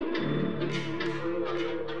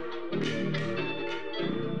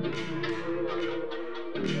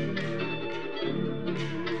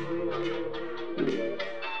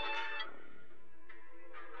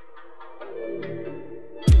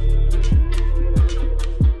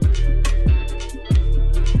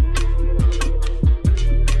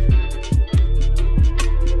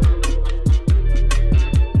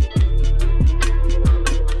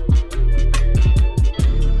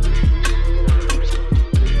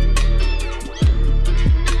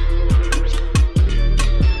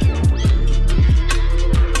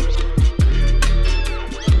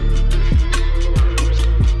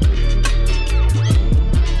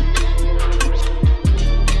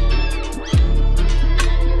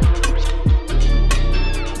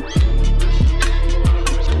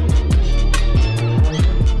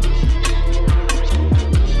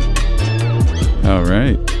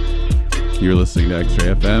to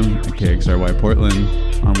X-Ray FM at KXRY Portland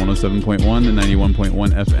on 107.1 and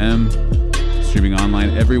 91.1 FM. Streaming online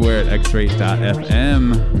everywhere at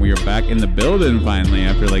xray.fm. We are back in the building finally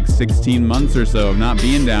after like 16 months or so of not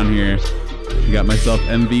being down here. We got myself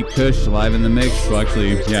MV Kush live in the mix. Well,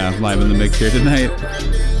 actually, yeah, live in the mix here tonight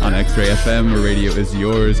on X-Ray FM, where radio is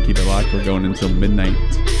yours. Keep it locked. We're going until midnight.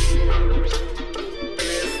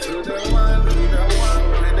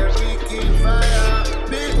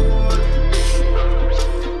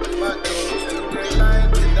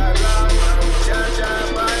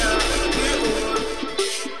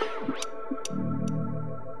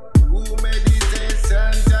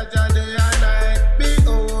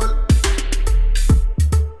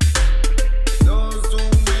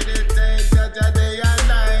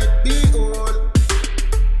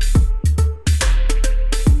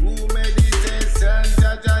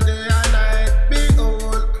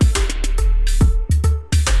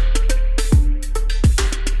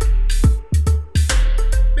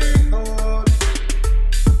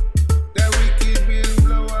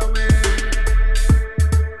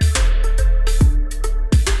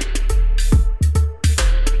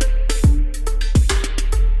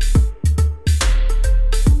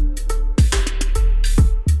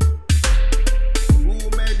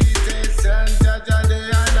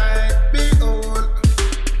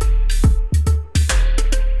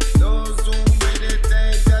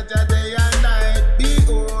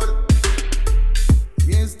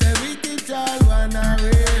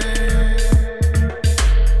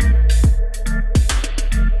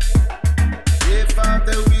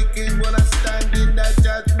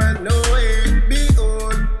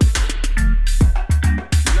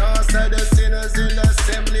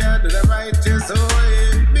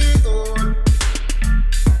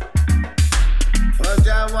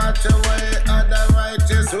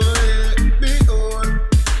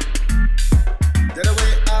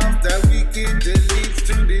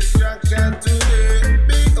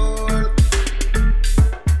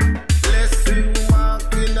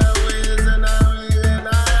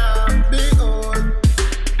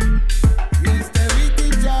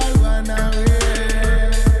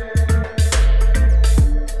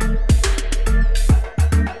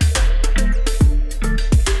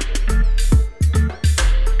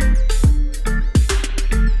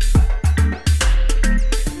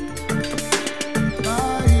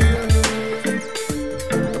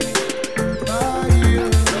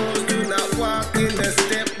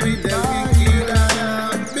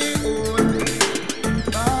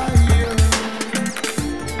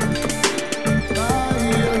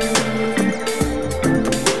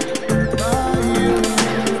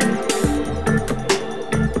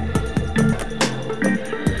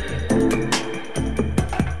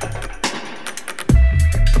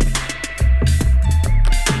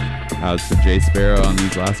 How's to Jay Sparrow on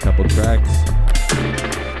these last couple tracks?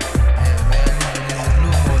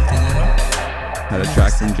 Had a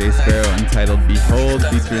track from Jay Sparrow entitled Behold,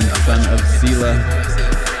 featuring Son of Sela,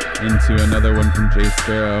 into another one from Jay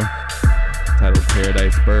Sparrow titled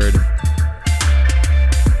Paradise Bird.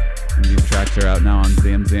 And these tracks are out now on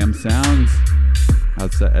Zam Zam Sounds.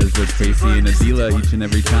 Out to Ezra Tracy and Adila each and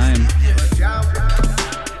every time.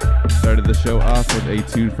 Started the show off with a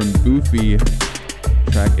tune from Goofy,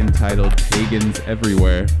 track entitled Pagans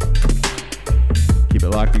Everywhere. Keep it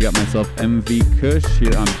locked. You got myself MV Kush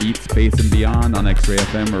here on Beats, Bass, and Beyond on X-Ray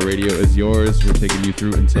FM, where radio is yours. We're taking you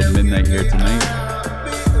through until midnight here tonight.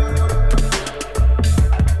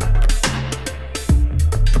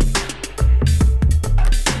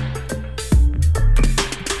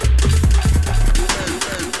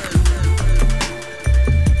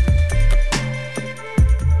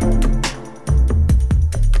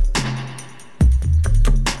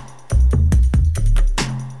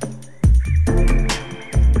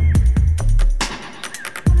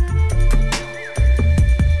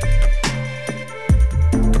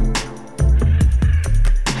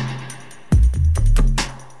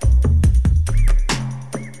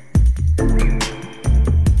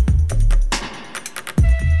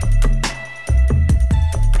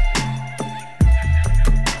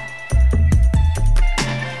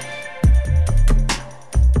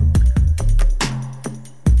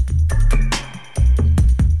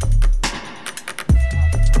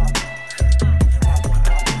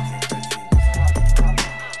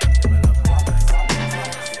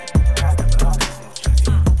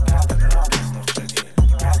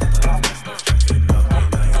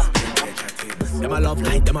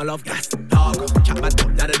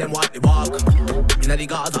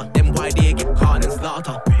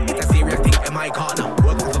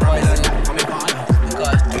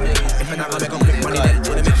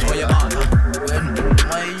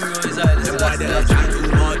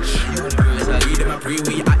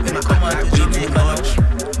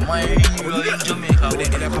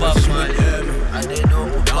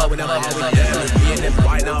 them all with them. Me and them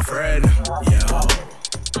boy now friend. Yo.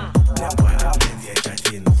 Them boy have plenty of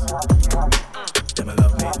chattings. Them a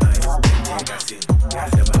love me nice, plenty of gassing.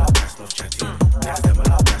 Gas them a love gas enough chatting. Gas them a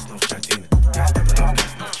love gas enough chatting. Gas them a love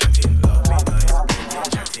gas enough chatting. Love me nice, plenty of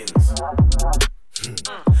chattings.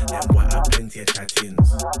 Them boy have plenty of chattings.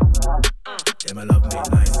 Them a love me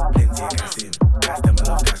nice, plenty of gassing. Gas them a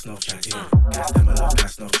love gas enough chatting. Gas them a love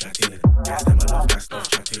gas enough chatting. Gas them a love gas enough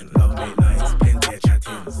chatting. Love me nice, plenty of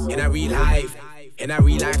chattings. In a real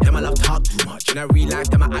life, them a love talk too much. In a real life,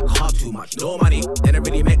 them a act hard too much. No money, then I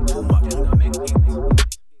really make too much.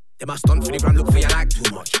 Them a stunt for the gram, look for your like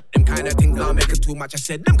too much. Them kind of things don't make it too much. I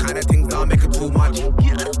said them kind of things don't make it too much.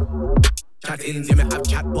 Yeah. Chat-ins, you may have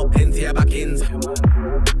chat, but plenty of back-ins.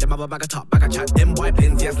 Them have a bag of top, bag of chat, them boy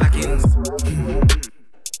plenty of slack-ins.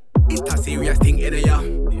 It's a serious thing in a ya.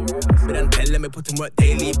 Me don't tell them me put in work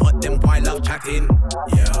daily, but them boy love chatting.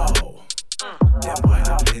 Yo. Them boy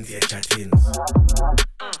have plenty of chattings.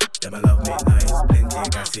 Them a love me nice, plenty of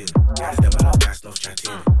gassing. Gas them a love gas enough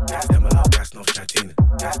chatting. Gas them a love gas enough chatting.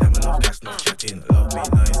 Gas them a love gas enough chatting. Love me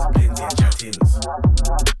nice, plenty of chattings.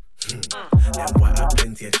 Them boy have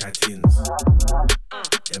plenty of chattings.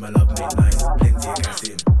 Them a love me nice, plenty of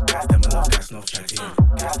gassing. Gas them a love gas enough chatting.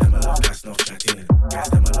 Gas them a love gas enough chatting. Gas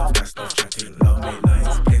them a love gas enough chatting. Love me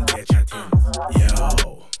nice, plenty of chattings.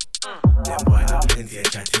 Yo. Them boy have plenty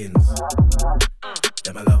of chattings.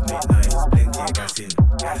 Them a love me nice, plenty of gassing.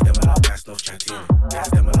 Gas them a love gas enough chatting. Gas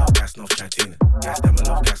them a love gas enough chatting. Gas them a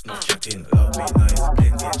love gas enough chatting. Love me nice,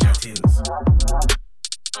 plenty of chattings.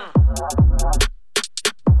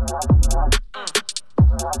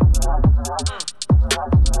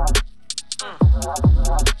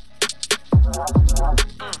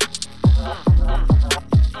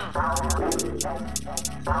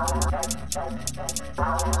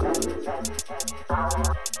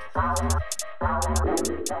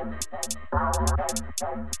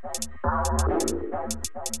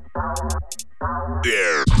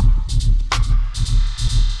 Yeah.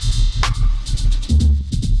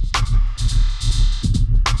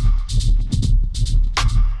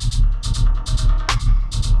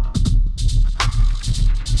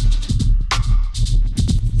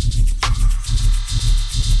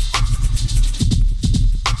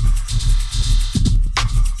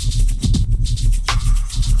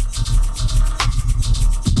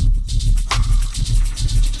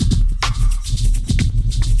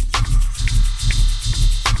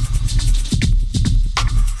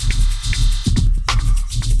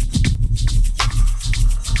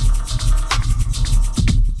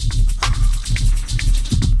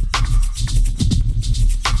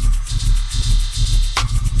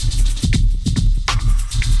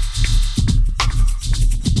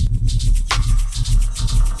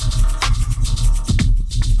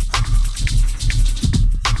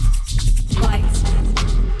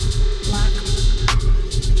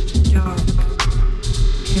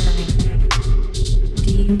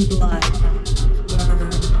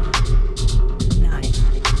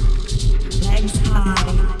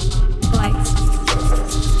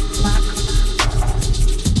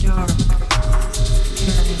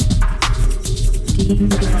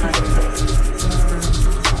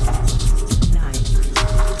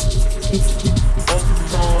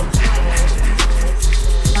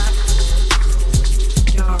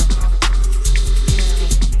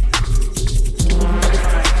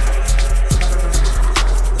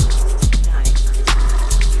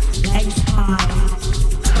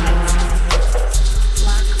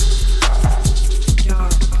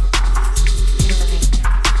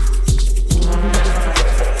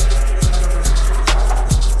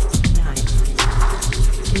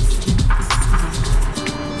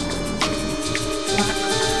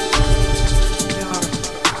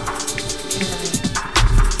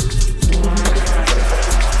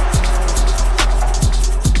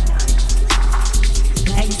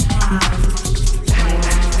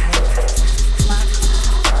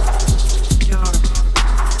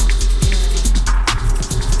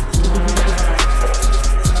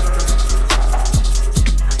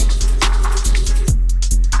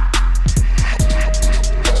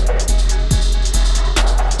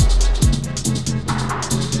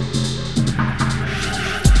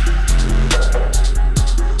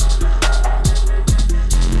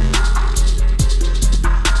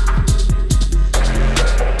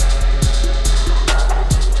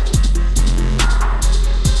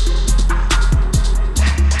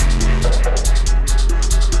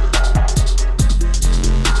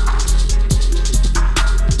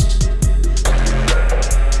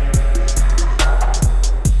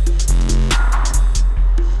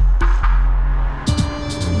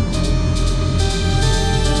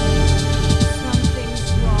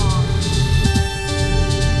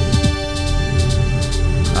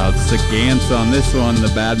 Lots of Gantz on this one, the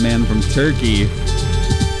bad man from Turkey.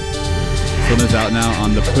 This one is out now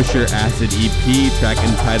on the Pusher Acid EP, track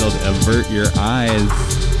entitled Avert Your Eyes.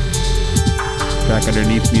 Track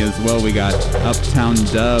underneath me as well, we got Uptown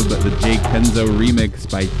Dub, the Jay Kenzo remix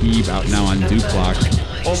by Heave, out now on Duplock.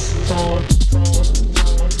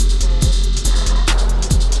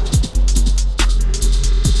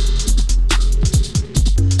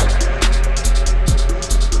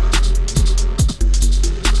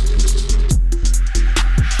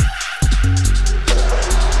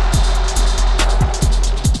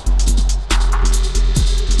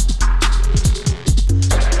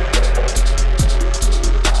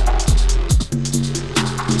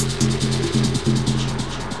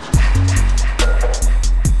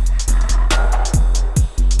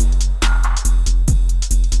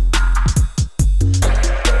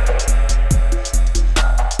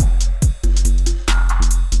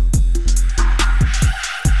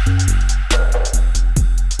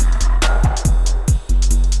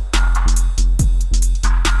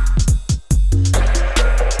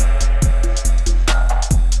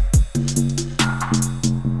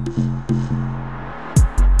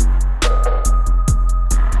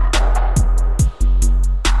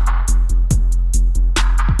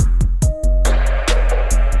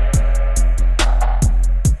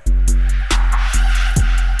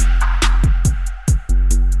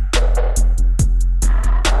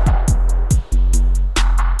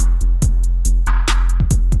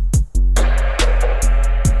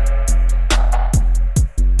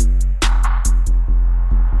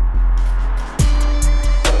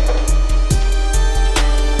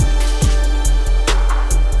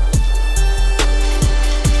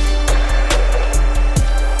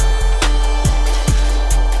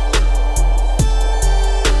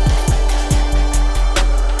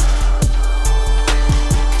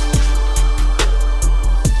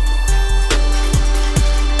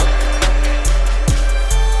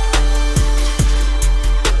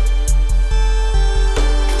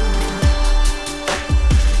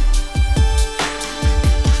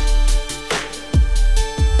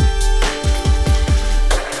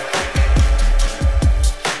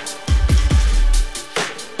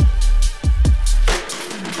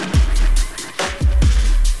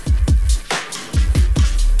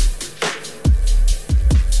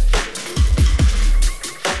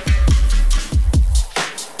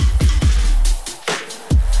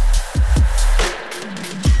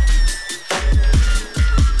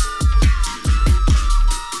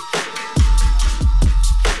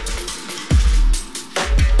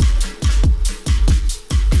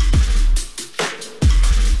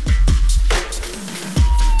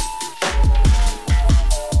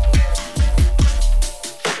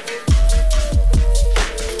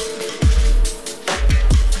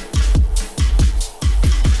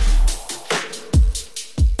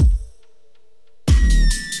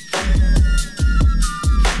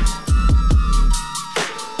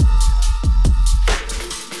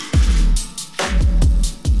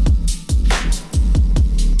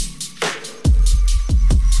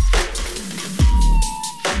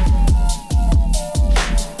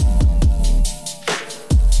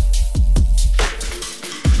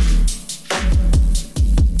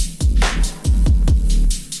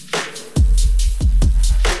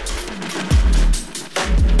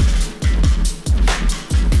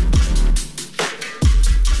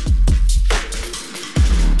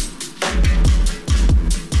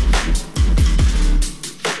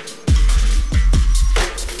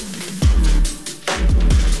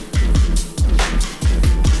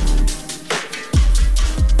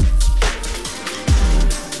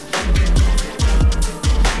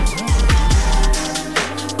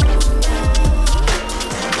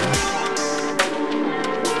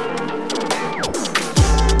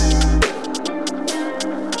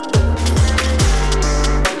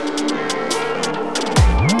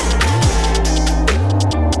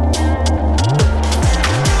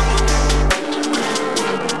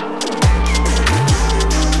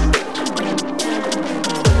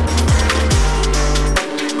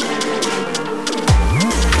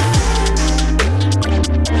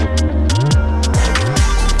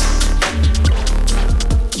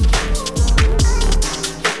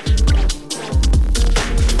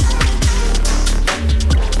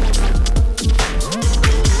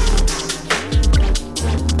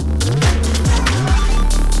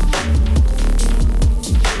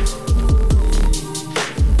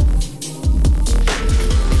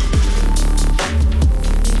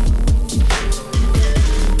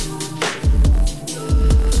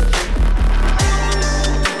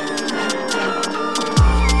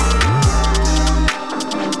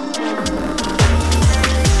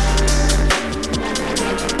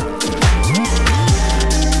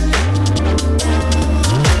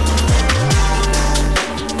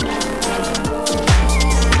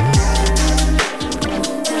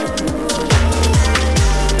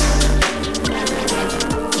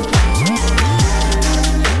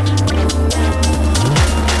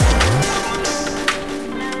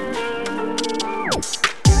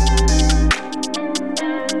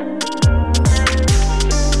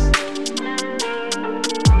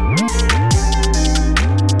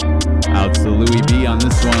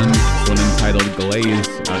 one entitled Glaze,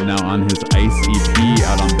 out now on his Ice EP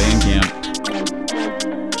out on Bandcamp.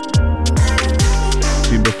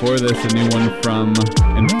 Before this, a new one from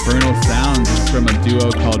Infernal Sounds is from a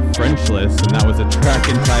duo called Frenchless, and that was a track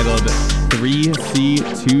entitled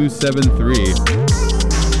 3C273.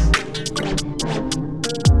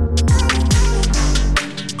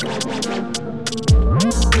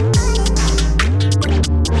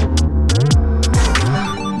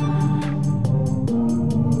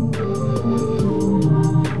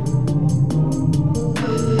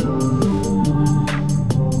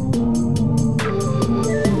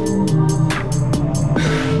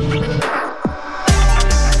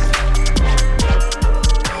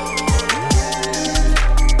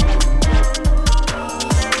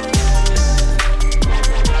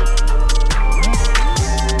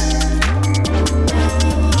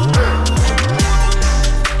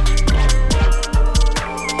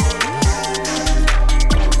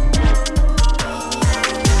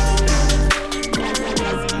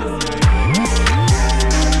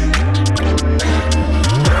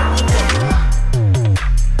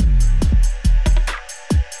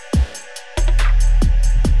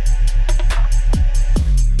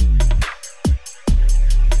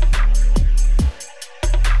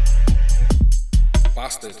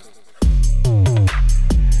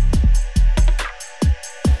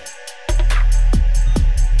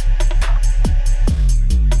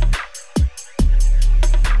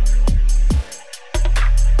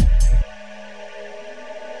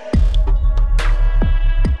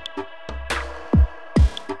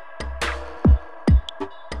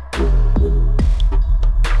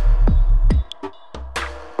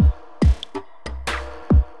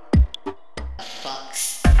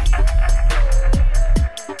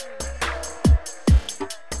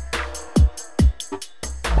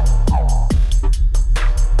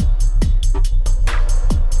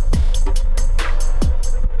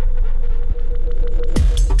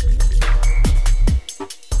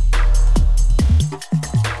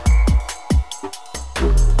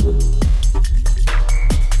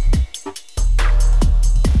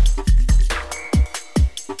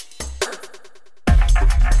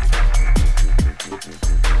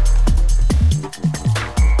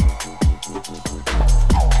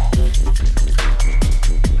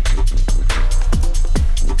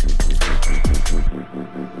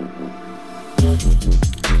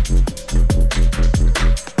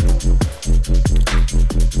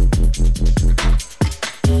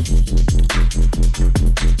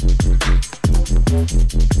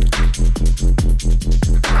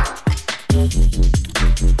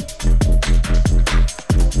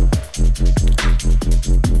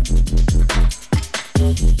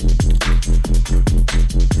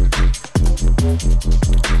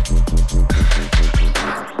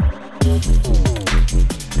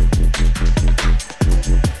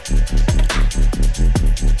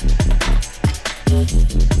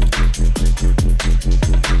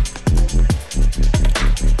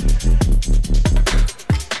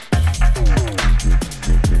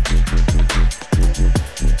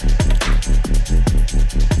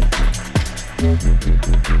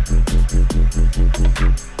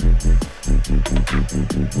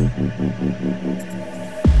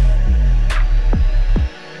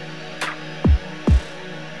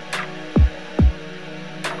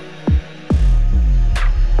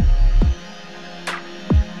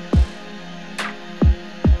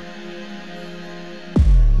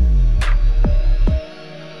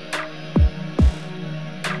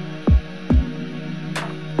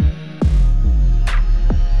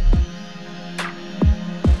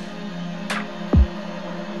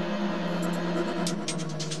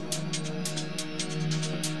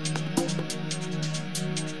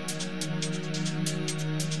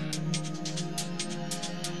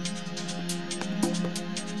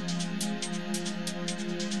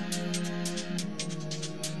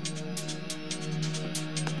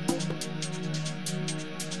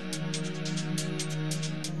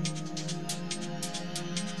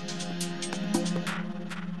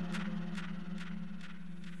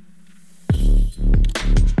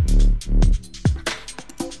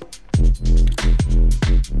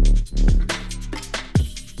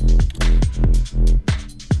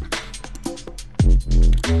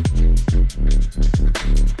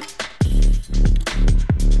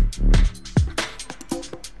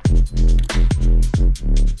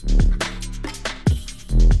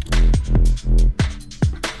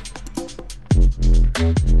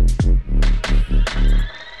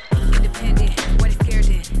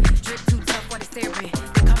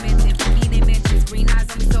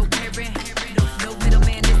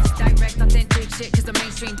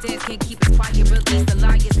 Mainstream dance can't keep us quiet, release the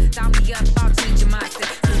liars. Down me up, I'll change your mindset.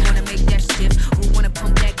 Who wanna make that shift? Who wanna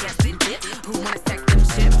pump that gas and dip? Who wanna stack them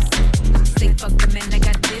chips? Say fuck the man, I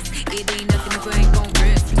got this. It ain't nothing if I ain't gon'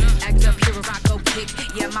 risk. Act up here or I go kick.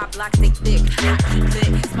 Yeah, my block stay thick. I keep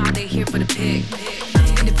lit. Smile, they here for the pick.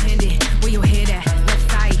 Independent, where your head at? Left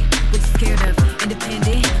side, what you scared of?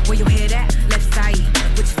 Independent, where your head at? Left side,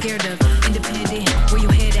 what you scared of? Independent, where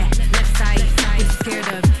your head at? Left side, what you scared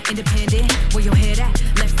of? Independent, where your head at?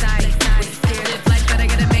 Left side, what you scared of? Life, but I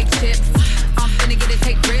gotta make chips. I'm finna get it,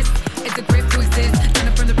 take risks. It's a grip to exist. Done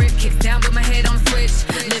it from the rip, kicks down, put my head on switch.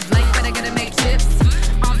 Live life, but I gotta make chips.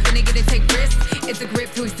 I'm finna get it, take risks. It's a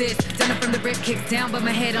grip to exist. Done it from the rip, kicks down, but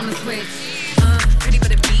my head on the switch. Pretty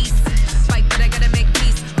but a beast. Fight, but I gotta make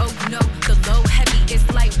peace. Oh no, the low heavy is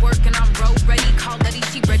light work and I'm road ready. Call Letty,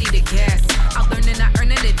 she ready to gas. I learn and I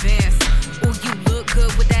earn in advance. Oh, you look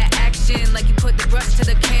good with that action, like you put the brush to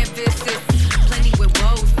the canvas. It's plenty with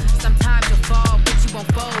woes. Sometimes you'll fall, but you won't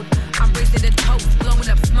fold. I'm raising the toast, blowing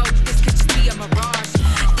up smoke. This could just be a mirage.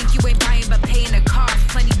 Think you ain't buying but paying the cost.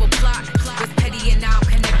 Plenty will plot. Was petty and now I'm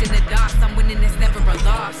connecting the dots. I'm winning, it's never a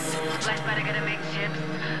loss. Life, but I gotta make chips.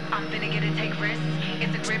 I'm finna get it, take risks.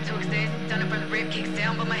 It's a grip to exist. Done it from the rip, kicks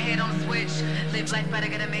down, but my head on the switch. Live life, but I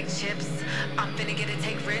gotta make chips. I'm finna get it,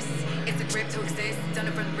 take risks. It's a grip to exist. Done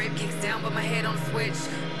it from the rip, kicks down, but my head on the switch.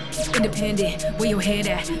 Independent, where your head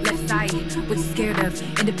at? Left side, what you scared of?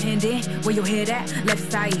 Independent, where your head at?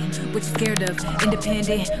 Left side, what you scared of?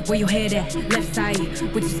 Independent, where your head at? Left side,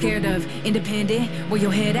 what you scared of? Independent, where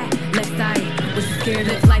your head at? Left side, what you scared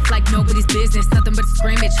of? Live life like nobody's business, nothing but a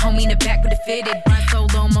scrimmage. Homie in the back with a fitted. Ride solo,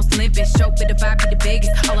 almost limping. Show for the vibe, be the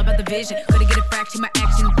biggest. All about the vision. Couldn't get a fraction, my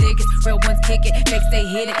action the thickest. Real ones kick it, fakes they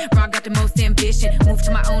hit it. Raw got the most ambition. Move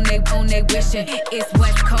to my own, they wishing. It's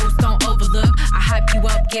West Coast, don't overlook. I hype you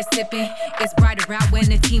up, get sipping. It's brighter out when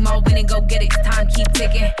the team all winning. Go get it, time keep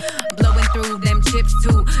ticking. Blowing through them chips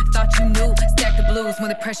too. Thought you knew, stack the blues when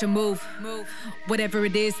the pressure move. Whatever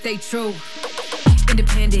it is, stay true.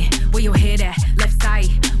 Independent, where your head at? Left side,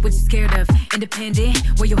 what you scared of? Independent,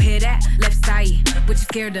 where your head at? Left side, what you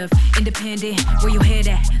scared of? Independent, where your head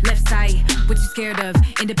at? Left side, what you scared of?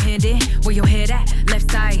 Independent, where your head at? Left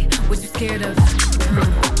side, what you scared of?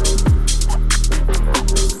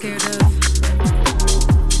 Scared of?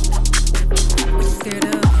 What you scared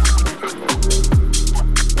of?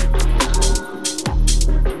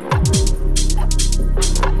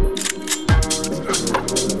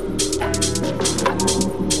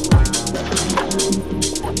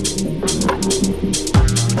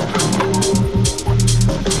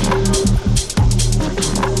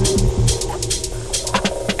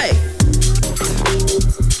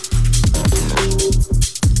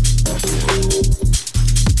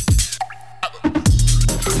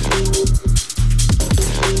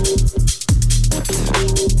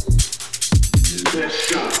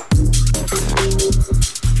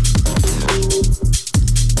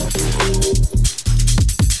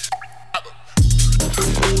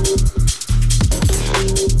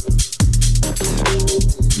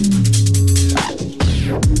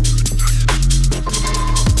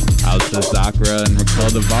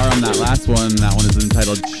 That one is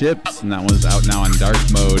entitled Chips, and that one is out now on Dark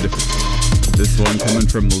Mode. This one coming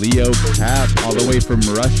from Leo Cap, all the way from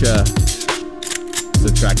Russia. It's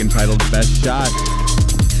a track entitled Best Shot.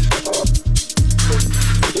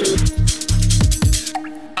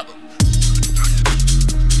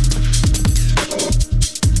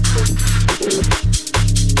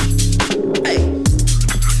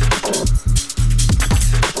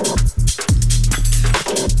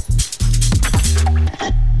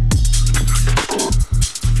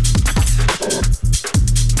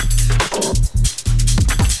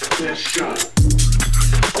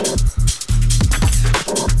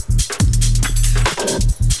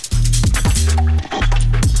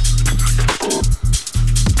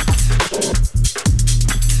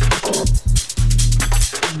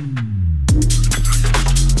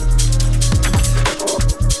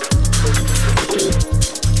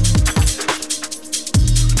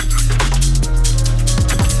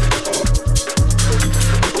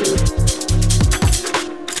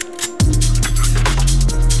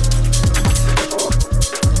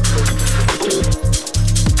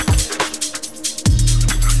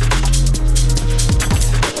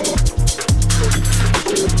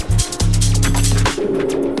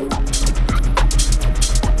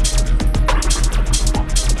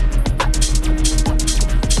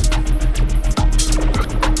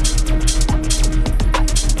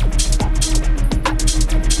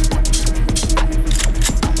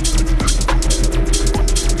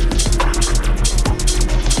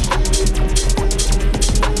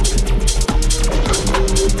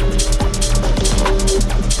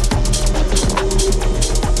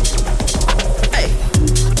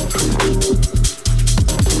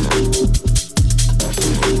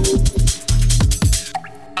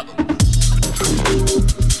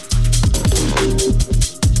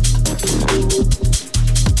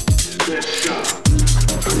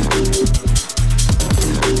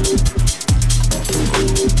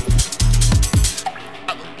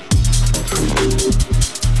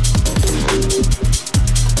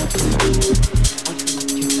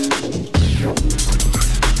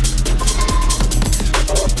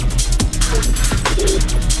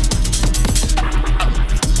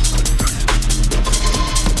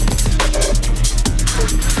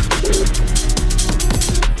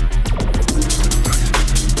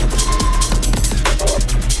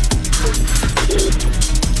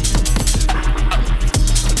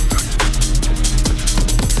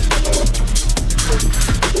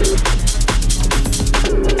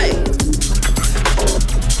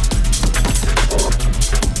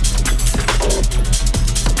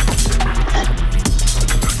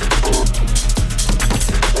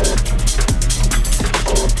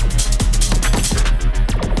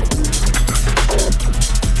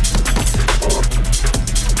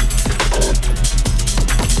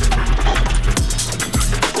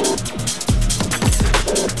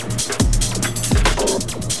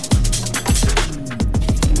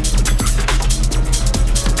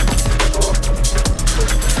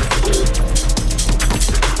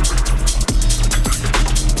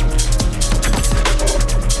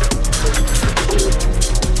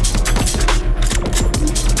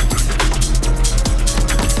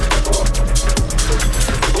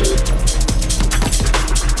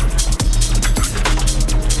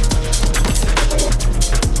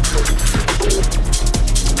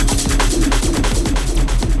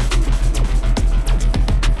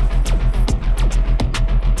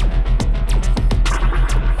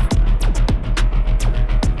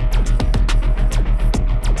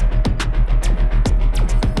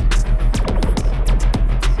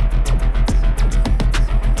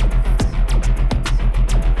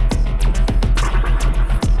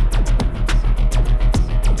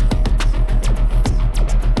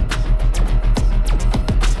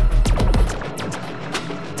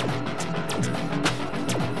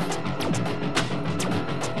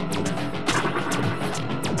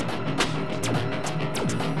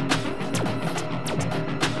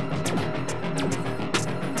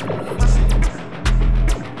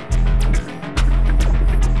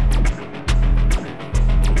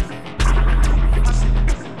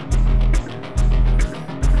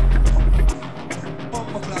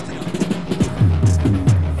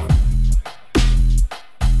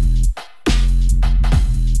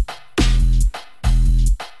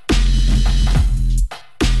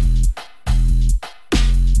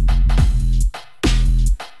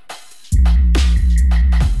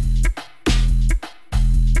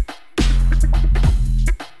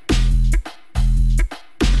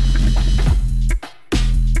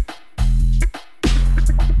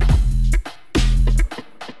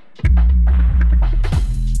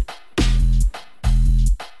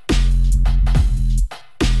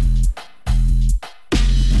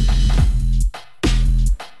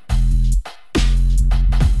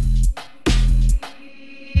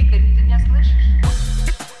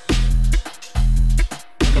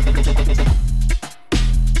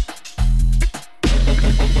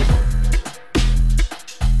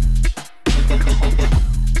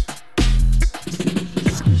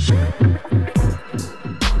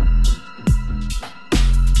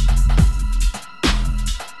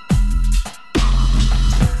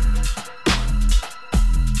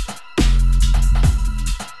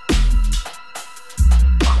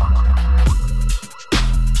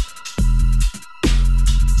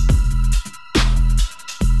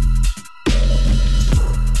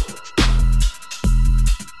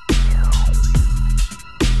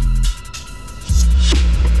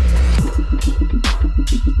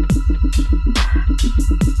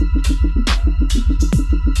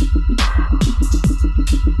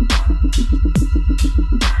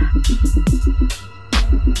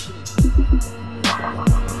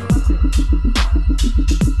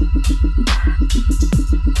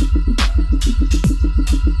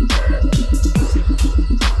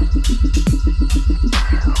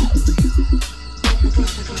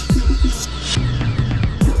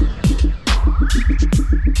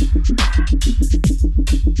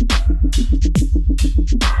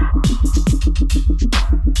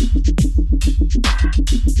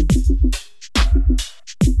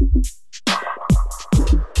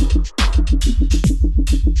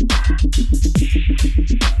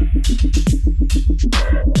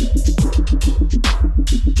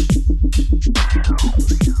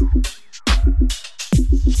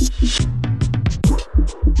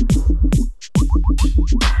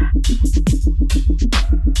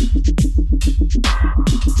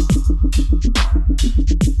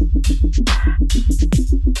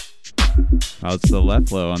 Shouts to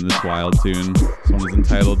Leflo on this wild tune. This one is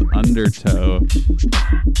entitled Undertow.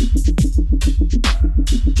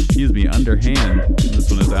 Excuse me, Underhand. This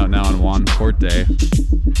one is out now on Juan Forte.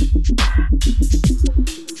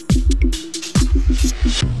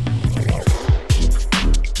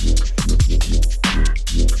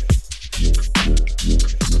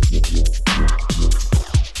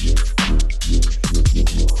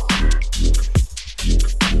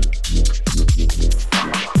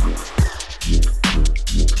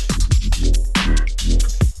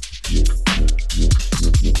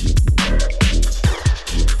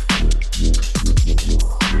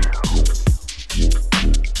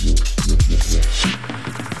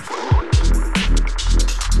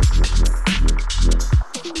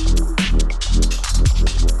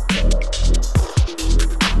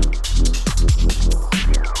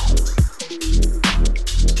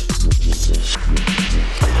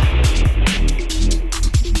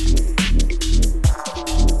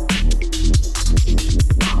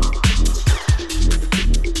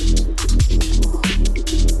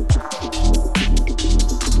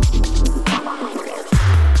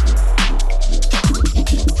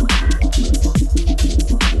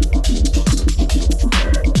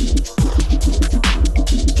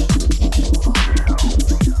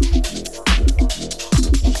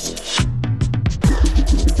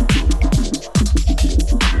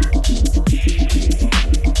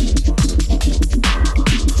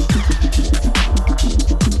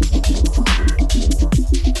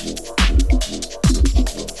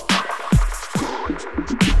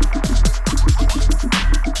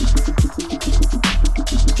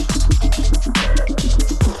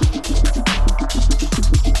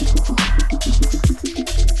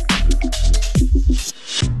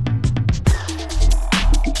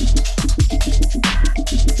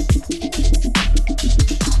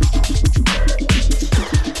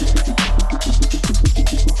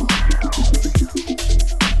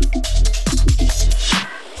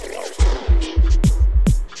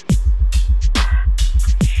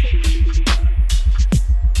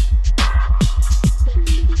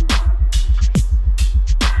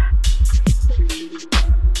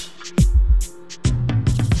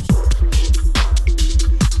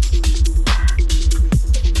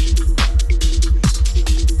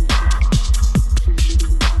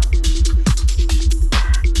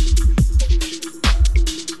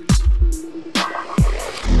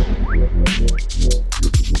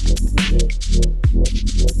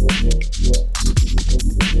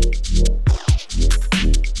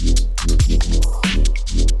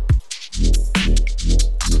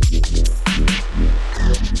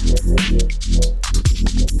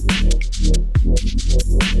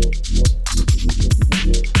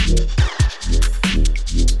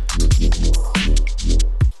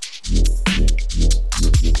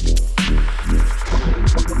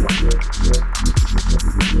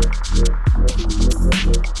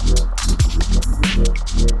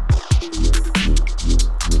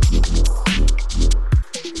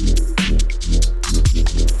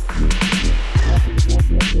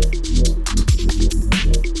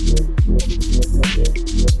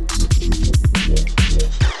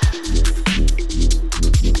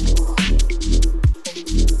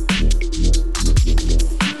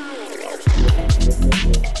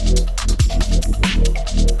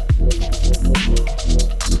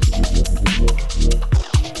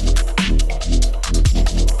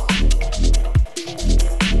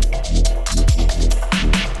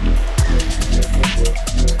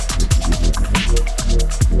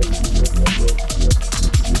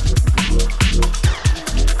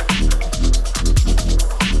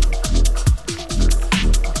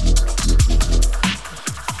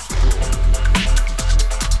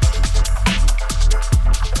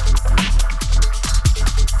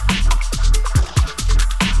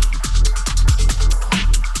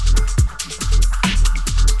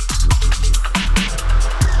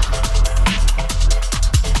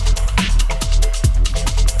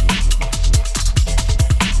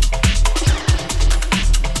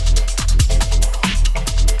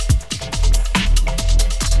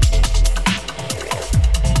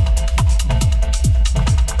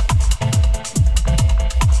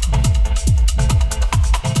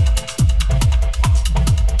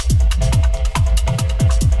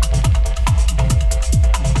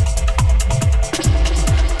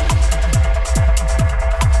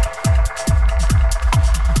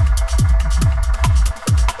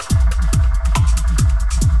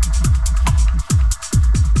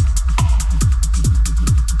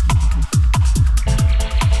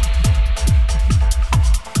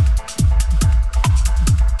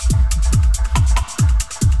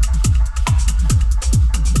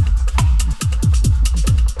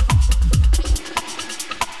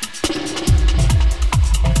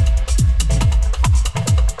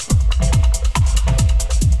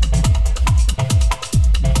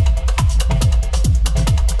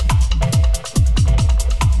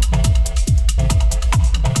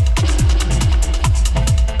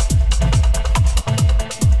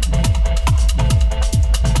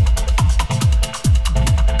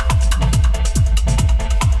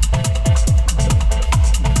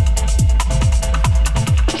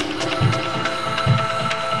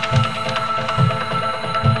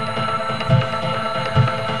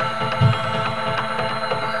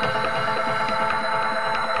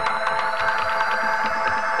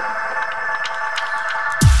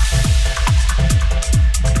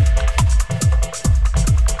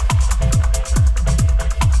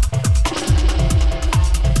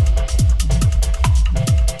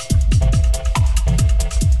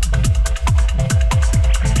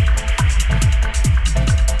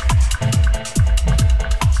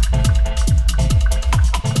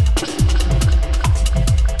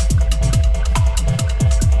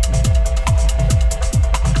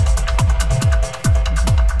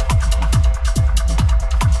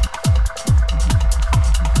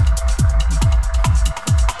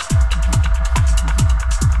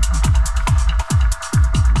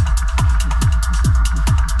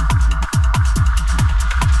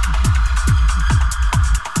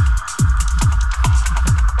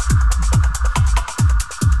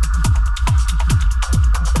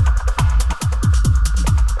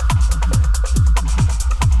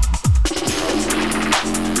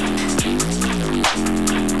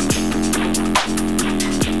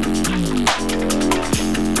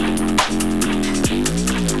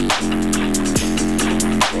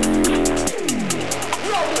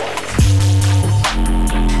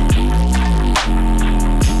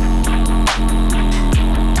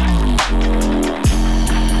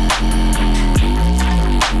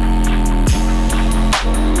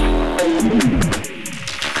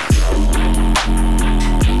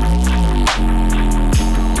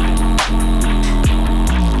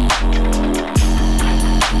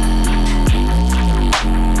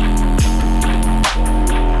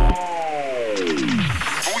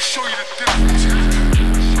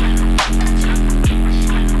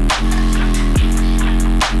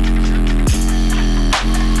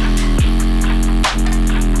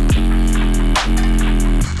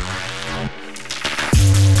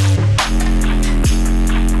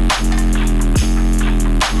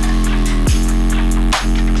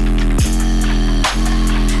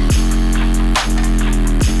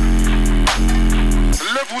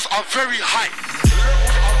 very high. The levels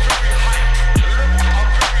are very high. The levels are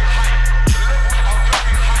very high. The levels are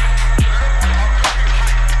very high. The levels are very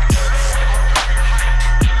high. The levels are very high.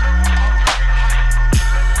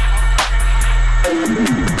 The levels are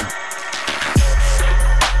very high.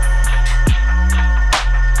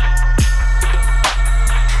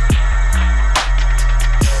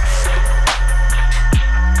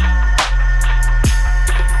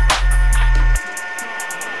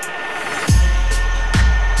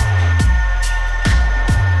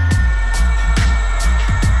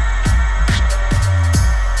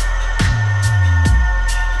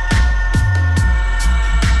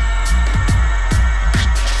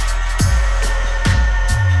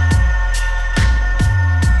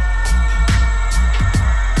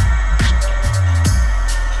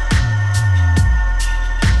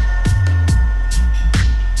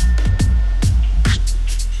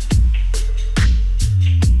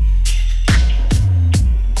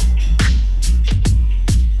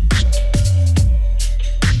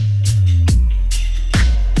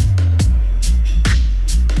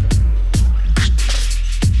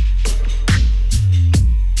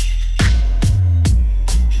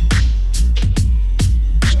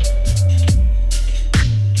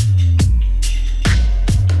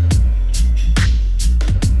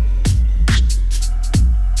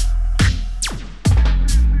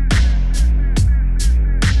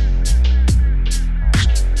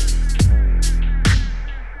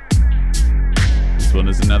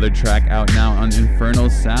 Another track out now on Infernal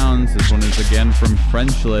Sounds. This one is again from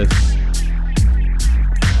Frenchless.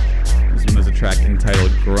 This one is a track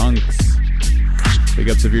entitled Grunks. Big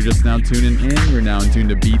ups if you're just now tuning in. You're now in tune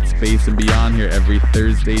to Beat Space and Beyond here every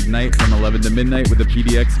Thursday night from 11 to midnight with the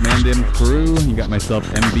PDX Mandim crew. You got myself,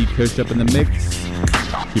 MB Kush, up in the mix.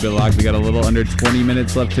 Keep it locked. We got a little under 20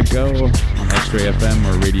 minutes left to go on X-Ray FM,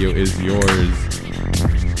 where radio is yours.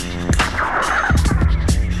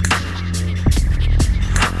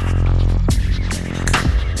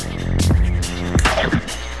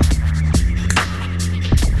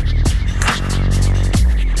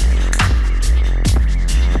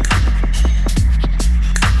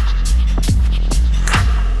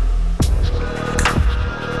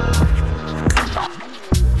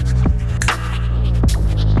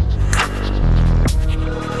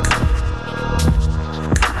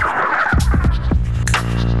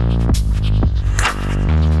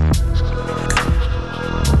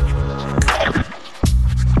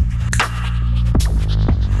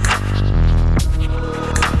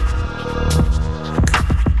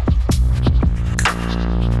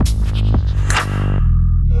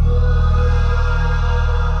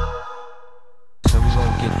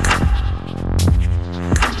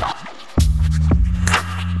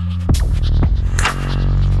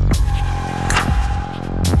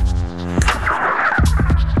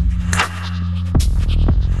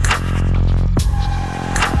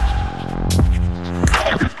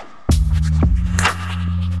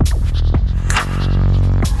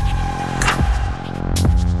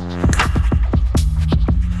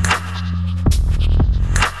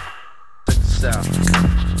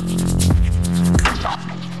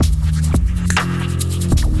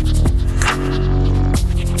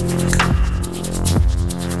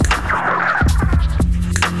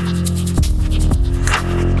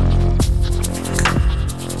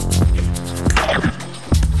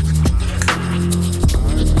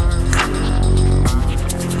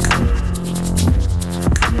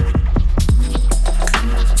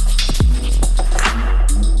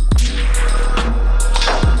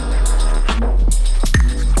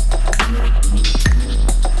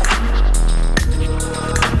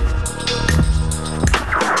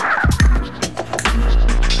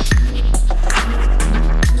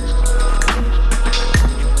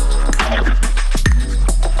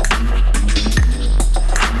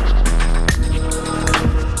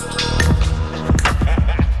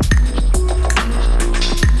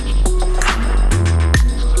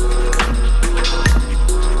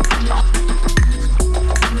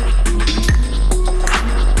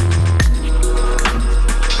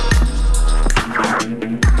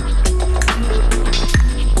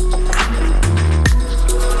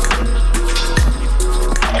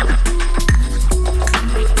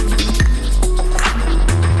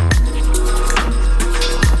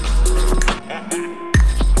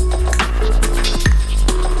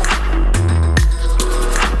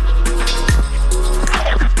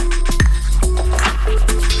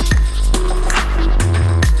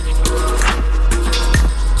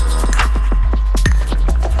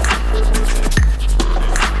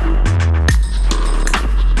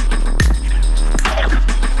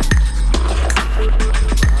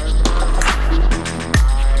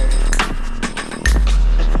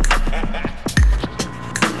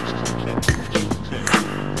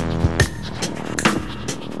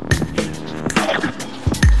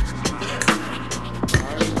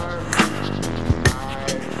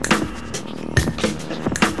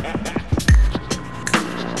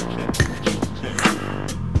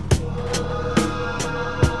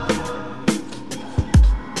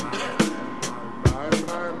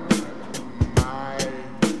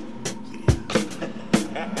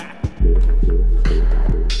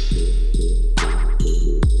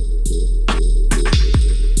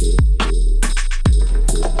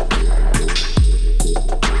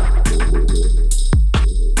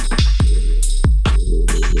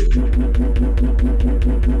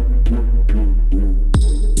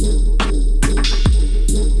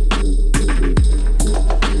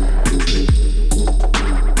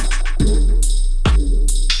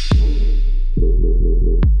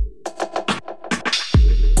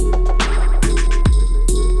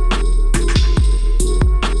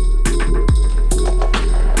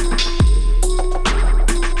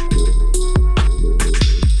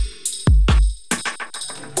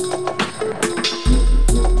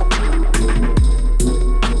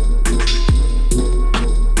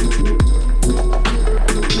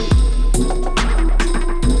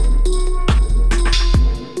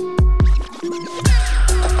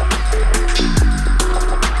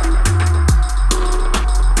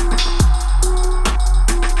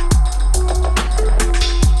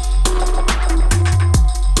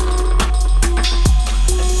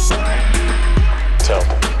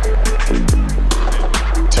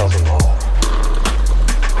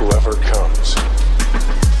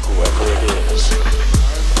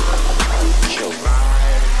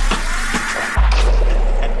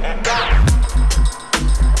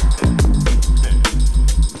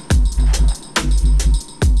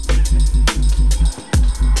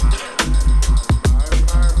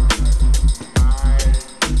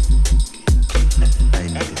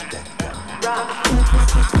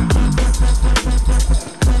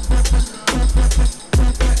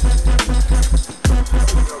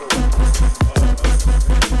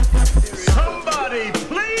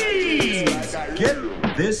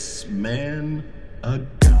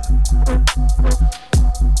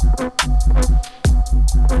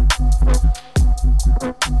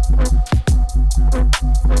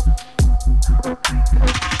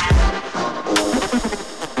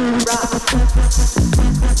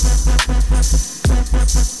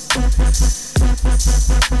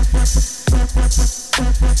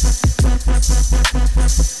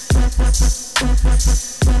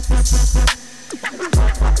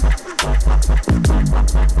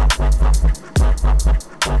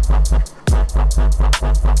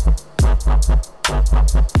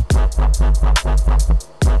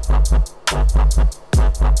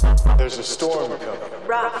 There's a storm coming.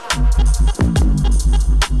 Rock.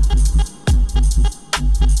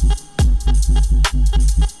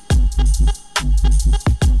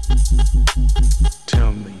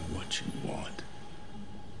 Tell me what you want.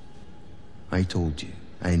 I told you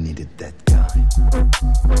I needed that guy.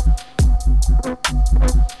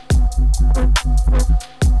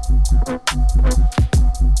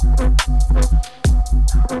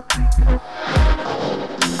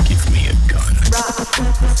 Give me a gun.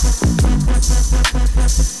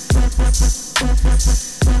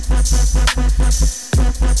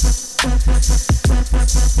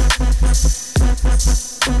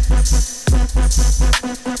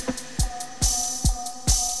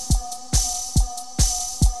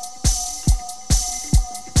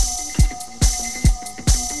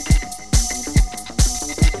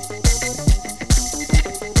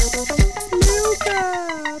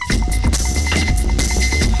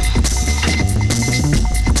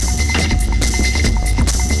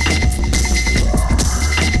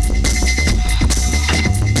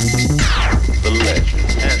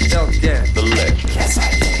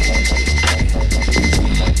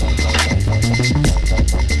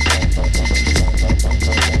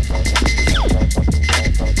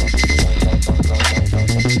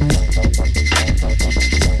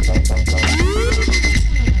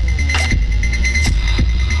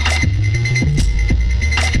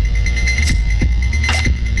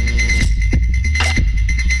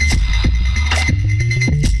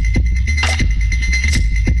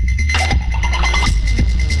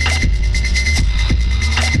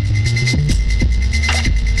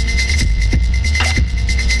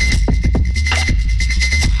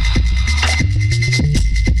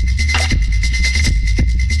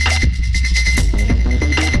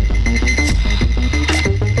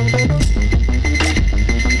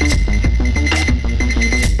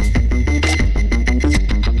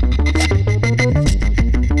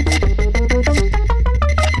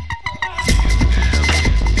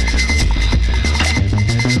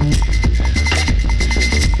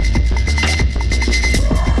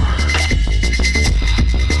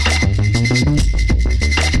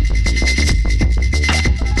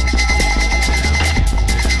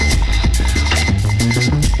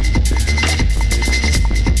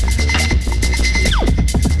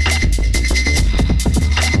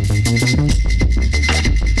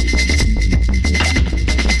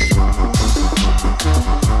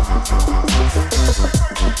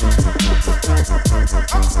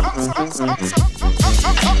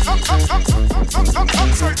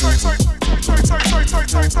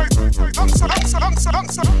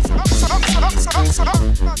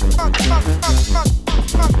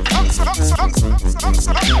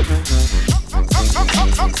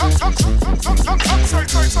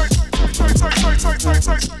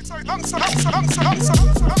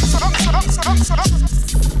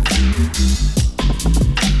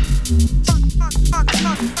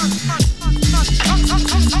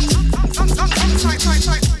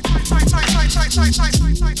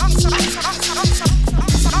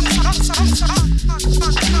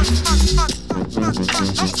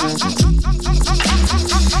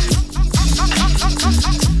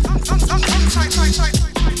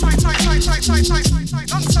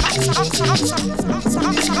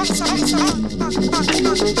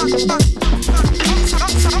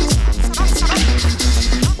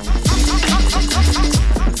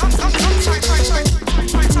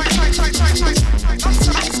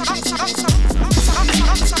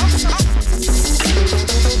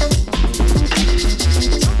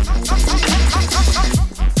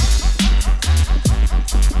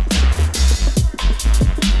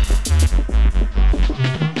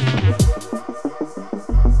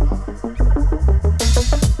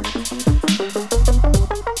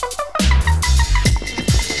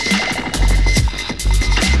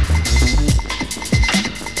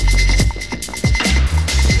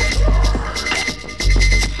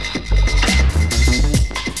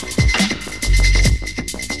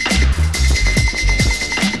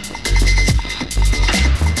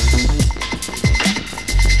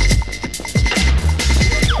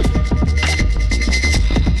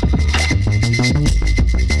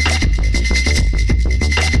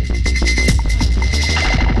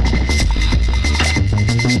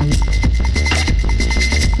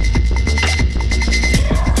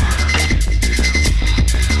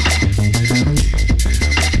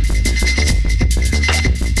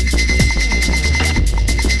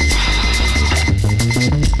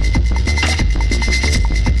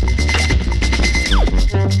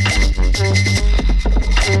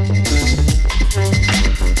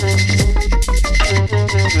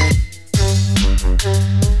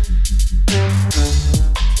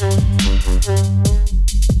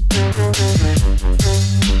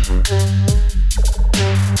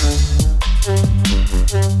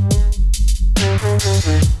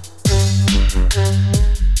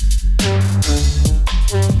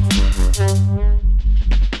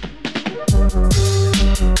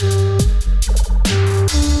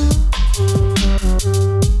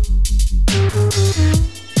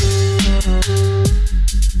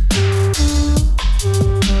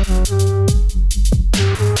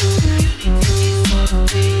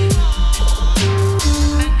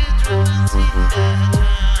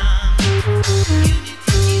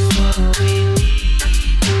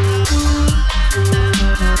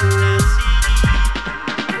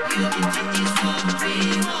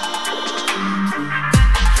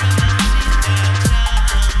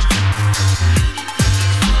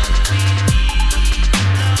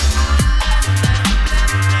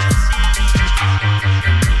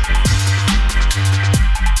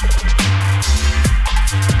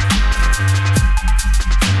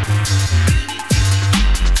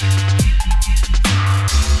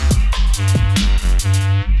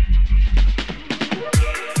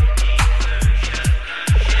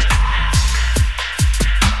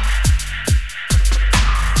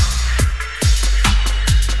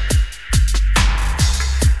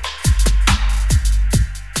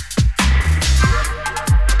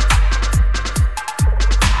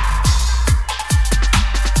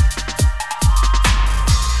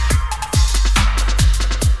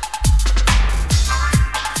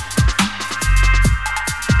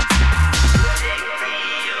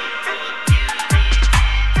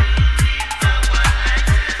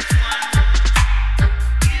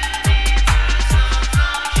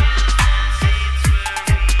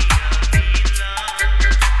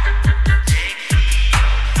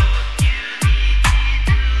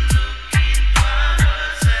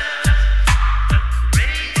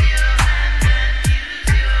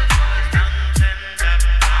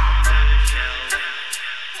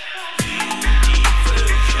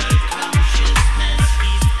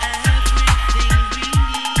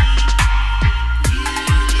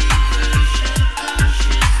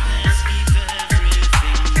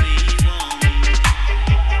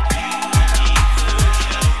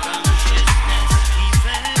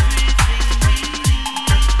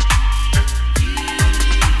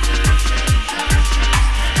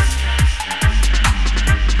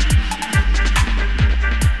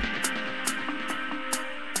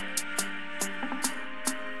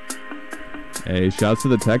 Hey, shouts to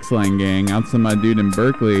the text line gang. Out to my dude in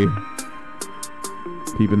Berkeley.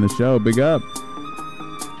 Peeping the show. Big up.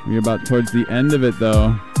 We're about towards the end of it,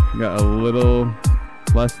 though. We got a little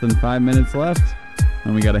less than 5 minutes left.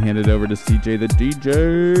 And we got to hand it over to CJ the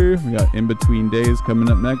DJ. We got In Between Days coming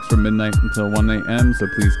up next from midnight until 1 a.m. So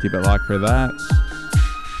please keep it locked for that.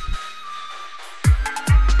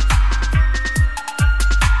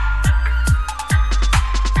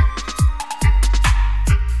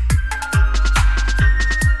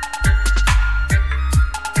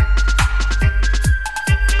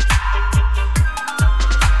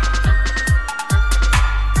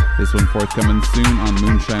 This one forthcoming soon on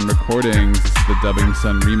Moonshine Recordings. This is the Dubbing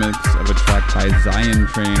Sun remix of a track by Zion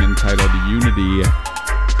Train entitled Unity.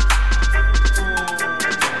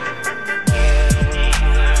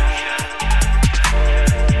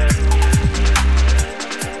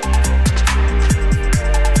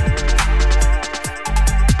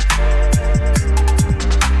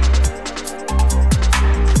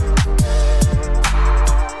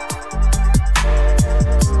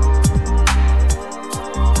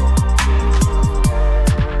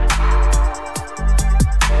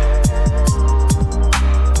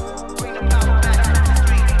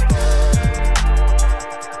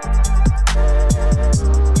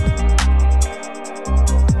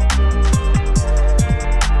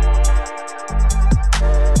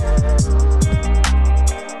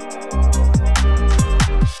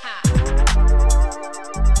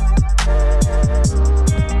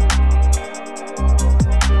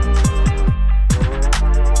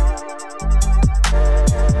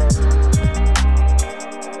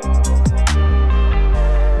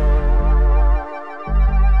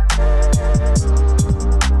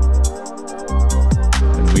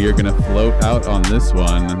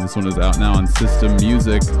 This one is out now on System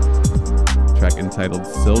Music. Track entitled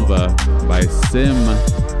Silva by Sim.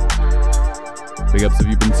 Big ups if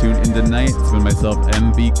you've been tuned in tonight. It's been myself,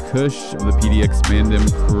 MV Kush of the PDX Mandim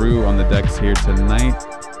crew on the decks here tonight.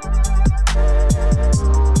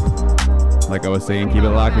 Like I was saying, keep it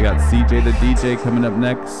locked. We got CJ the DJ coming up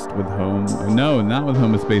next with Home. No, not with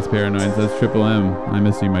Home of Space Paranoids. That's Triple M. I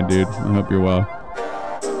miss you, my dude. I hope you're well.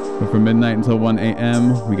 But from midnight until 1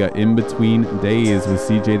 a.m., we got In Between Days with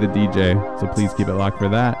CJ the DJ. So please keep it locked for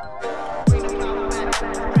that.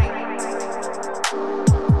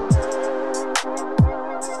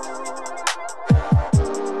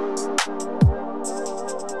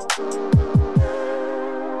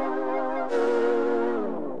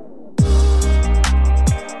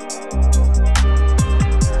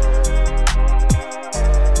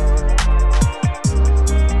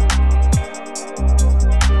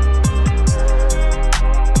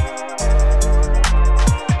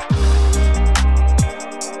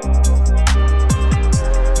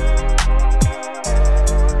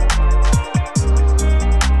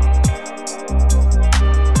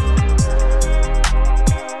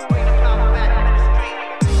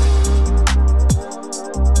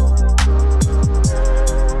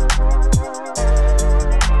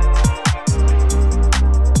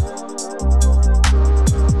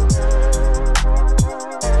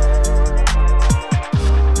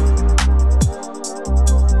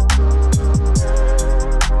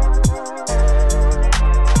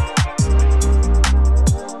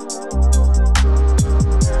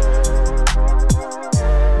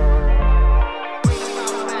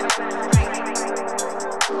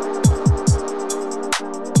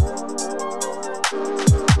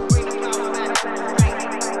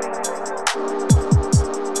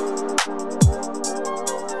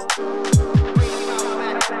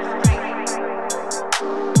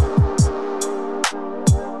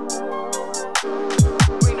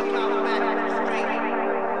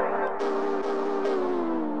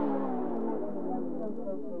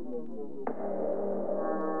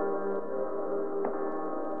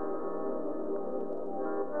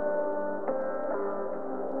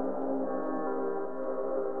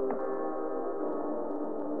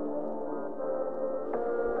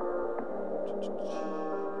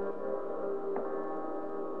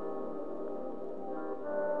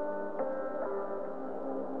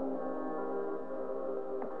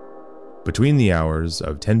 Between the hours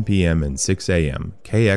of 10 p.m. and 6 a.m., KX